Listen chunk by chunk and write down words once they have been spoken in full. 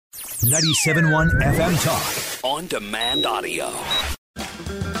97.1 FM Talk. On demand audio.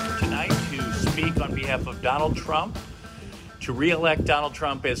 Tonight to speak on behalf of Donald Trump, to re-elect Donald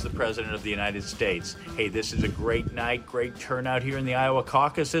Trump as the President of the United States. Hey, this is a great night, great turnout here in the Iowa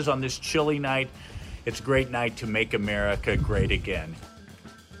Caucuses on this chilly night. It's a great night to make America great again.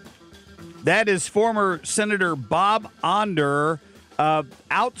 That is former Senator Bob Onder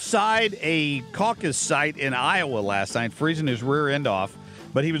outside a caucus site in Iowa last night, freezing his rear end off.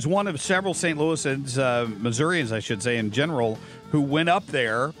 But he was one of several St. Louisans, Missourians, I should say, in general, who went up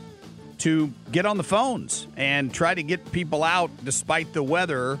there to get on the phones and try to get people out despite the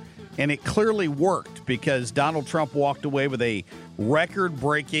weather. And it clearly worked because Donald Trump walked away with a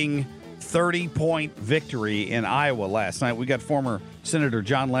record-breaking 30-point victory in Iowa last night. We got former Senator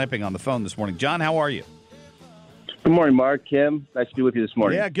John Lamping on the phone this morning. John, how are you? Good morning, Marc Kim. Nice to be with you this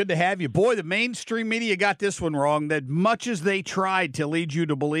morning. Yeah, good to have you. Boy, the mainstream media got this one wrong. That much as they tried to lead you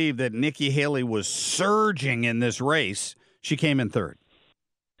to believe that Nikki Haley was surging in this race, she came in third.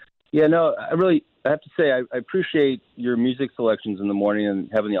 Yeah, no, I have to say, I appreciate your music selections in the morning and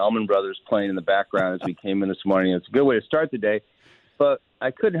having the Allman Brothers playing in the background as we came in this morning. It's a good way to start the day. But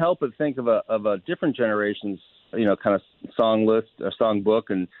I couldn't help but think of a different generation's, kind of song list or song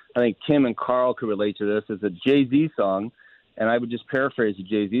book. And I think Kim and Carl could relate to this. It's a Jay-Z song. And I would just paraphrase the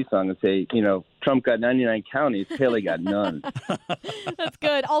Jay-Z song and say, Trump got 99 counties, Haley got none. That's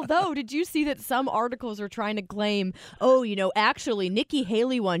good. Although, did you see that some articles are trying to claim, actually, Nikki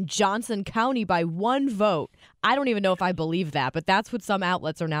Haley won Johnson County by 1 vote. I don't even know if I believe that, but that's what some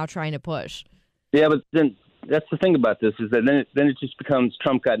outlets are now trying to push. Yeah, but then that's the thing about this is that then it just becomes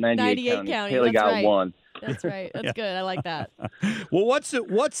Trump got 98 counties, Haley got right. 1. That's right. That's good. I like that. Well,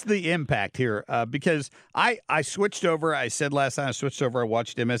 what's the impact here? Because I switched over. I said last time I switched over. I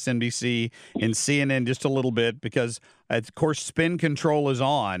watched MSNBC and CNN just a little bit because, of course, spin control is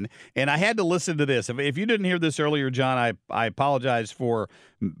on. And I had to listen to this. If you didn't hear this earlier, John, I apologize for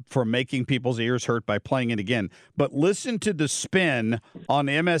making people's ears hurt by playing it again. But listen to the spin on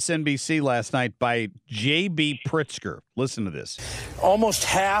MSNBC last night by J.B. Pritzker. Listen to this. Almost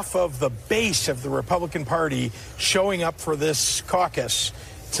half of the base of the Republican Party showing up for this caucus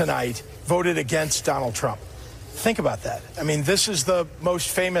tonight voted against Donald Trump. Think about that. I mean, this is the most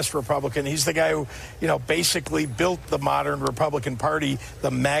famous Republican. He's the guy who, basically built the modern Republican Party,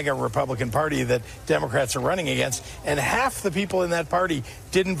 the MAGA Republican Party that Democrats are running against. And half the people in that party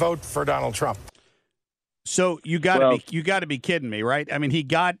didn't vote for Donald Trump. So you got to be kidding me, right? I mean, he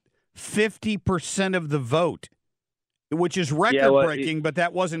got 50% of the vote, which is record-breaking, but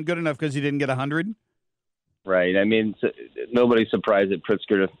that wasn't good enough because he didn't get 100? Right. I mean, nobody's surprised that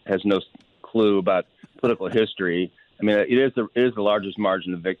Pritzker has no clue about political history. I mean, it is the largest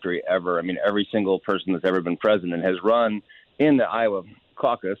margin of victory ever. I mean, every single person that's ever been president has run in the Iowa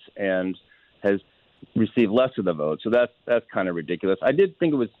caucus and has received less of the vote. So that's kind of ridiculous. I did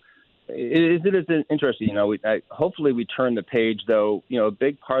think it is interesting. Hopefully we turn the page, though. A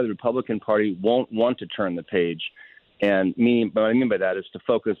big part of the Republican Party won't want to turn the page. And what I mean by that is to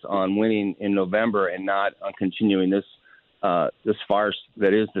focus on winning in November and not on continuing this farce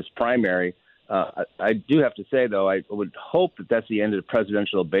that is this primary. I do have to say, though, I would hope that that's the end of the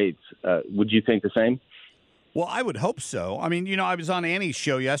presidential debates. Would you think the same? Well, I would hope so. I mean, I was on Annie's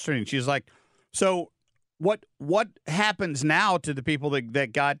show yesterday, and she's like, so what happens now to the people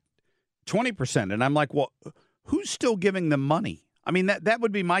that got 20%? And I'm like, well, who's still giving them money? I mean, that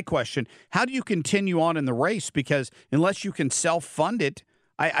would be my question. How do you continue on in the race? Because unless you can self-fund it,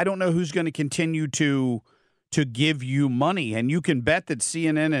 I don't know who's going to continue to give you money. And you can bet that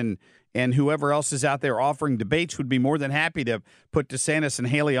CNN and whoever else is out there offering debates would be more than happy to put DeSantis and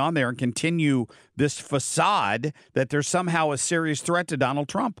Haley on there and continue this facade that there's somehow a serious threat to Donald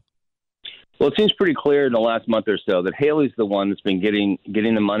Trump. Well, it seems pretty clear in the last month or so that Haley's the one that's been getting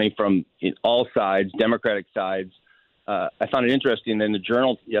the money from all sides, Democratic sides. I found it interesting that in the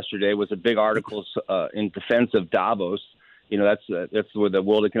Journal yesterday was a big article in defense of Davos. That's where the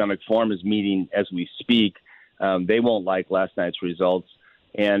World Economic Forum is meeting as we speak. They won't like last night's results.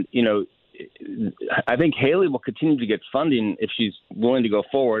 And, I think Haley will continue to get funding if she's willing to go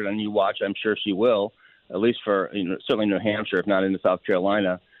forward. And you watch, I'm sure she will, at least for, certainly New Hampshire, if not into South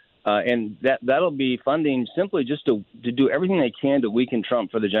Carolina. And that'll be funding simply just to do everything they can to weaken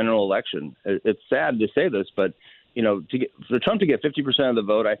Trump for the general election. It's sad to say this, but for Trump to get 50% of the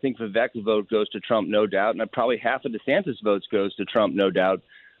vote, I think Vivek's vote goes to Trump, no doubt, and probably half of DeSantis' votes goes to Trump, no doubt.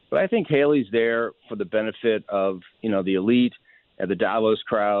 But I think Haley's there for the benefit of, the elite, the Davos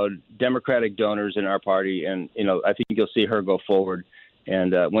crowd, Democratic donors in our party, and, I think you'll see her go forward.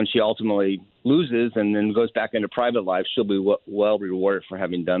 And when she ultimately loses and then goes back into private life, she'll be well rewarded for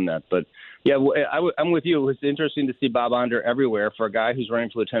having done that. But, yeah, I'm with you. It's interesting to see Bob Onder everywhere for a guy who's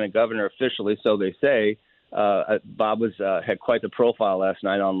running for lieutenant governor officially, so they say. Bob had quite the profile last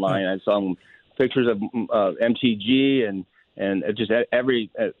night online. I saw him pictures of MTG and just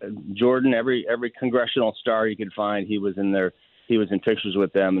every Jordan, every congressional star you could find. He was in there. He was in pictures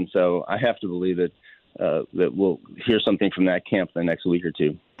with them, and so I have to believe that we'll hear something from that camp in the next week or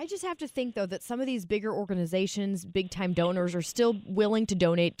two. I just have to think, though, that some of these bigger organizations, big-time donors, are still willing to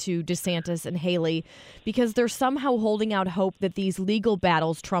donate to DeSantis and Haley because they're somehow holding out hope that these legal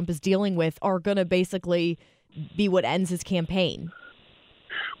battles Trump is dealing with are going to basically be what ends his campaign.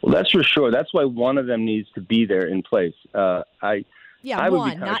 Well, that's for sure. That's why one of them needs to be there in place. I would one,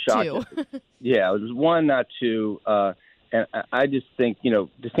 be kind not of shocked. two. Yeah, it was one, not two. And I just think,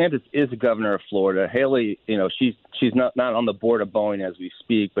 DeSantis is the governor of Florida. Haley, she's not on the board of Boeing as we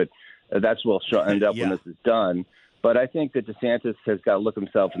speak, but that's where she'll end up when this is done. But I think that DeSantis has got to look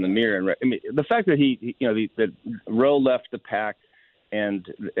himself in the mirror. And the fact that that Roe left the pack and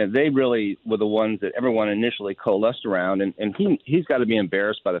they really were the ones that everyone initially coalesced around. And he's got to be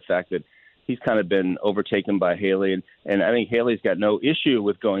embarrassed by the fact that he's kind of been overtaken by Haley. And I think Haley's got no issue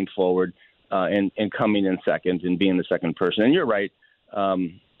with going forward. And coming in second and being the second person. And you're right.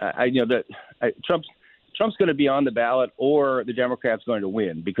 Trump's going to be on the ballot, or the Democrats going to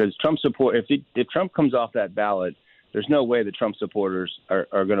win because Trump support. If Trump comes off that ballot, there's no way the Trump supporters are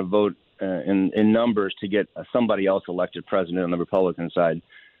going to vote in numbers to get somebody else elected president on the Republican side.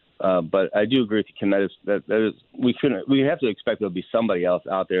 But I do agree with you, Kim. We have to expect there'll be somebody else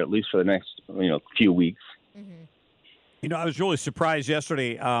out there at least for the next few weeks. Mm-hmm. I was really surprised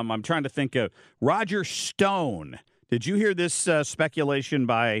yesterday. I'm trying to think of Roger Stone. Did you hear this speculation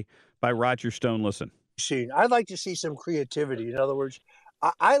by Roger Stone? Listen. I'd like to see some creativity. In other words,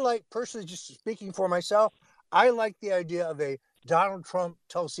 I like, personally, just speaking for myself, I like the idea of a Donald Trump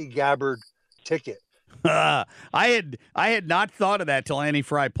Tulsi Gabbard ticket. I had not thought of that till Annie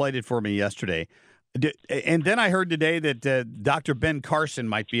Fry played it for me yesterday. And then I heard today that Dr. Ben Carson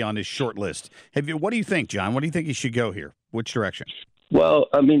might be on his short list. What do you think, John? What do you think he should go here? Which direction? Well,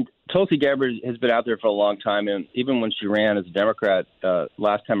 Tulsi Gabbard has been out there for a long time, and even when she ran as a Democrat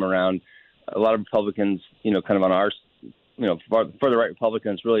last time around, a lot of Republicans, kind of on our, further right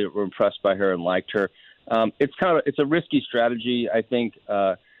Republicans really were impressed by her and liked her. It's a risky strategy, I think,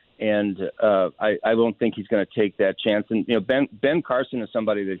 and I don't think he's going to take that chance. And Ben Carson is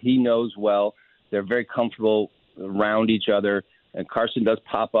somebody that he knows well. They're very comfortable around each other, and Carson does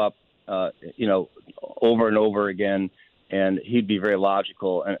pop up, over and over again, and he'd be very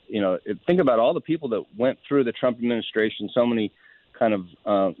logical. And think about all the people that went through the Trump administration. So many kind of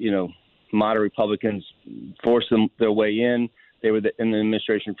moderate Republicans forced their way in. They were in the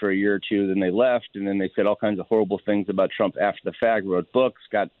administration for a year or two, then they left, and then they said all kinds of horrible things about Trump after the fact. Wrote books,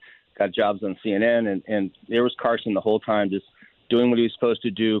 got jobs on CNN, and there was Carson the whole time, just doing what he was supposed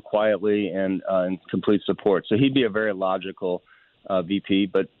to do quietly and in complete support. So he'd be a very logical VP.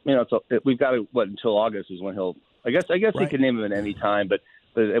 But we've got until August is when he'll. I guess right. He can name him at any time, but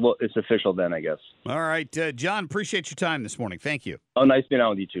it's official then, I guess. All right, John. Appreciate your time this morning. Thank you. Oh, nice being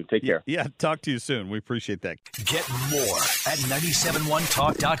on with you too. Take care. Yeah, talk to you soon. We appreciate that. Get more at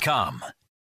 971talk.com.